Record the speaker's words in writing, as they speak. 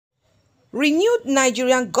Renewed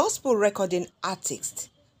Nigerian gospel recording artist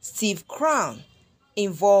Steve Crown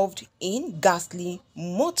involved in ghastly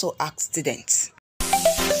motor accident.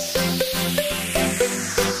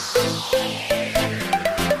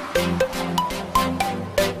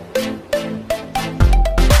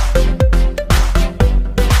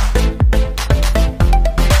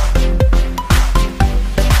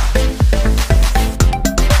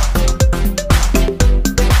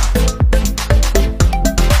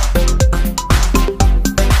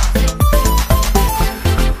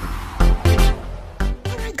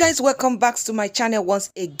 Guys, welcome back to my channel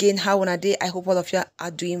once again. How on a day? I hope all of you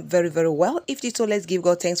are doing very well. If you so, let's give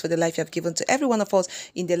God thanks for the life you have given to every one of us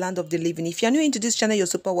in the land of the living. If you're new into this channel, you're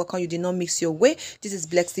super welcome. You did not mix your way. This is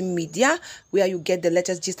bbnijia, where you get the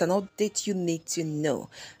latest gist and update you need to know.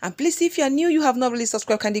 And please, if you're new, you have not really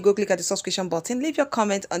subscribed, kindly go click at the subscription button, leave your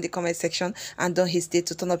comment on the comment section, and don't hesitate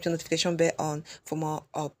to turn up your notification bell on for more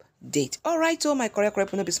update. All right, my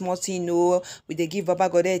correct no be small thing. No, we they give Baba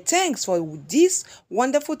God thanks for this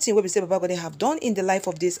wonderful thing we say Baba God have done in the life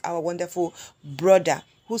of this our wonderful brother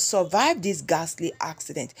who survived this ghastly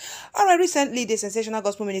accident. All right, recently the sensational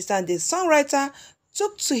gospel minister and the songwriter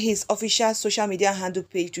took to his official social media handle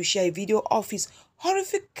page to share a video of his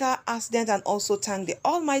horrific car accident and also thank the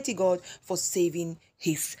Almighty God for saving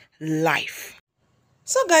his life.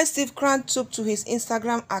 So guys, Steve Crown took to his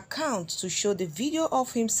Instagram account to show the video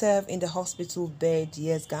of himself in the hospital bed,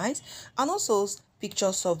 yes guys, and also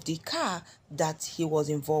pictures of the car that he was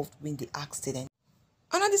involved in the accident.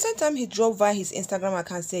 And at the same time, he dropped via his Instagram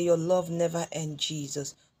account say, "Your love never ends,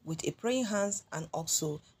 Jesus," with a praying hands and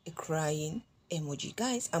also a crying emoji.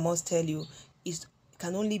 Guys, I must tell you, it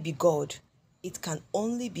can only be God. It can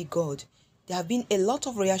only be God. There have been a lot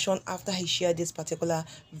of reaction after he shared this particular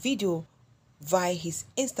video via his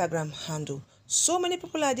Instagram handle. So many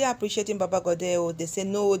people are there appreciating Baba Godeo. They say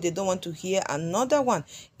no, they don't want to hear another one.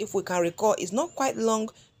 If we can recall, it's not quite long,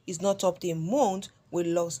 it's not up to a month, we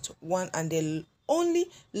lost one and the only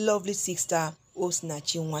lovely sister,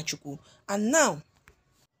 Osinachi Nwachukwu. And now,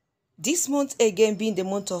 this month again, being the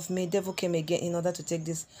month of May, devil came again in order to take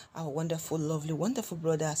this our wonderful, lovely, wonderful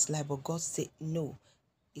brother's life. But God said no.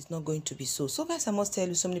 It's not going to be so. So guys, I must tell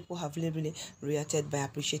you, so many people have really reacted by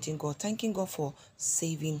appreciating God, thanking God for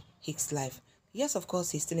saving his life. Yes, of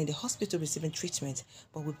course, he's still in the hospital receiving treatment,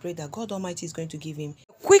 but we pray that God Almighty is going to give him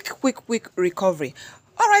a quick recovery.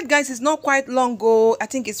 All right, guys, it's not quite long ago. I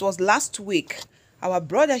think it was last week. Our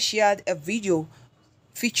brother shared a video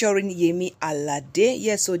featuring Yemi Alade.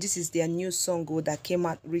 Yes, so this is their new song that came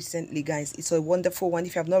out recently, guys. It's a wonderful one.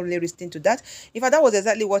 If you have not really listened to that, in fact, that was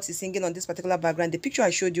exactly what he's singing on this particular background. The picture I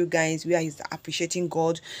showed you guys, where he's appreciating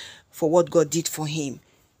God for what God did for him.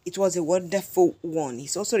 It was a wonderful one.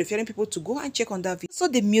 He's also referring people to go and check on that video. So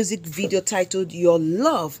the music video titled Your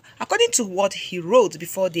Love, according to what he wrote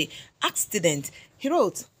before the accident, he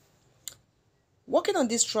wrote, "Working on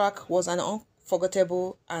this track was an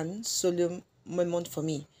unforgettable and solemn moment for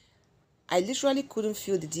me. I literally couldn't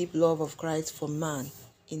feel the deep love of Christ for man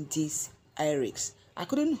in these lyrics. I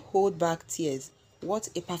couldn't hold back tears. What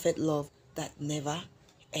a perfect love that never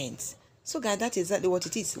ends." So guys, that's exactly what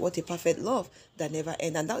it is. What a perfect love that never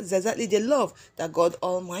ends. And that is exactly the love that God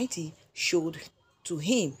Almighty showed to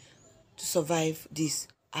him to survive this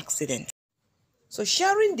accident. So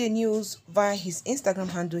sharing the news via his Instagram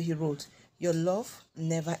handle, he wrote, "Your love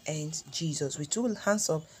never ends, Jesus," with two hands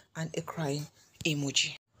up and a crying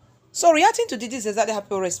emoji. So reacting to this is exactly how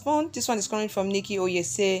people respond. This one is coming from Nikki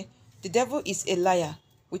Oyese. "The devil is a liar.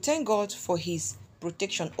 We thank God for his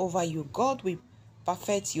protection over you. God will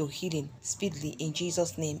perfect your healing speedily in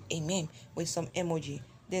Jesus' name. Amen," with some emoji.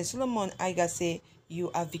 Then Solomon Aiga say,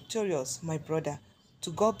 "You are victorious, my brother.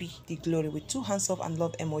 To God be the glory," with two hands up and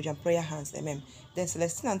love emoji and prayer hands. Amen. Then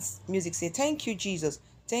Celestine Music say, "Thank you, Jesus.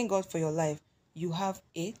 Thank God for your life. You have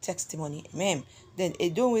a testimony." Amen. Then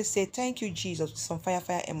Edon will say, "Thank you, Jesus," with some fire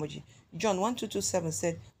emoji. John 1227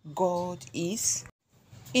 said, "God is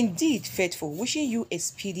indeed faithful. Wishing you a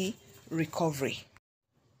speedy recovery."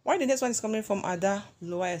 While the next one is coming from Ada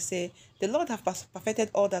Loaya, say, "The Lord have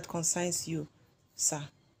perfected all that concerns you, sir.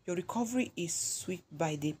 Your recovery is sweet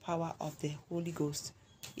by the power of the Holy Ghost.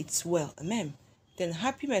 It's well." Amen. Then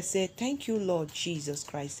Happy may say, "Thank you, Lord Jesus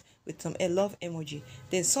Christ," with some a love emoji.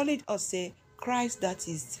 Then Solid us say, "Christ, that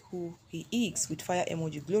is who he is," with fire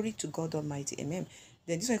emoji. Glory to God Almighty. Amen.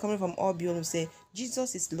 Then this one coming from Obion say,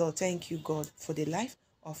 "Jesus is Lord. Thank you, God, for the life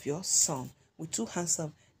of your son," with two hands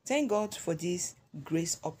up. "Thank God for this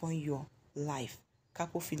grace upon your life."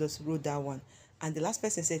 Capo Philos wrote that one. And the last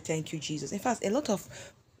person said, "Thank you, Jesus." In fact, a lot of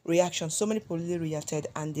reaction. So many people really reacted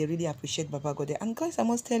and they really appreciate Baba God. And guys, I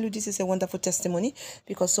must tell you, this is a wonderful testimony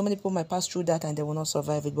because so many people might pass through that and they will not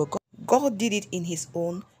survive it. But God did it in his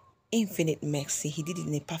own infinite mercy. He did it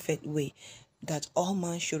in a perfect way, that all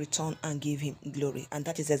man should return and give him glory. And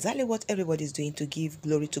that is exactly what everybody is doing, to give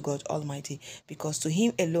glory to God Almighty, because to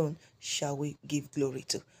him alone shall we give glory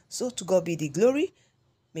to. So to God be the glory.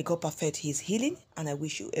 May God perfect his healing, and I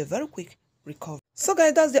wish you a very quick recovery. So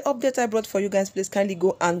guys, that's the update I brought for you guys. Please kindly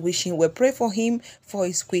go and wish him well. Pray for him for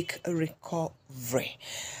his quick recovery.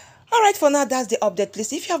 All right, for now, that's the update.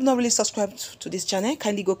 Please, if you have not really subscribed to this channel,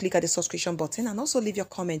 kindly go click at the subscription button and also leave your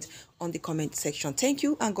comment on the comment section. Thank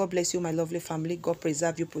you, and God bless you, my lovely family. God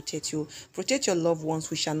preserve you, protect your loved ones.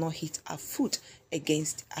 We shall not hit our foot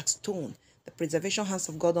against a stone. The preservation hands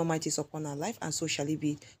of God Almighty is upon our life, and so shall it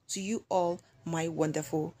be to you all, my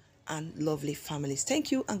wonderful and lovely families.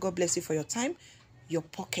 Thank you, and God bless you for your time. Your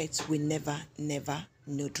pockets will never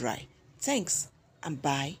know dry. Thanks, and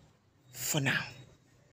bye for now.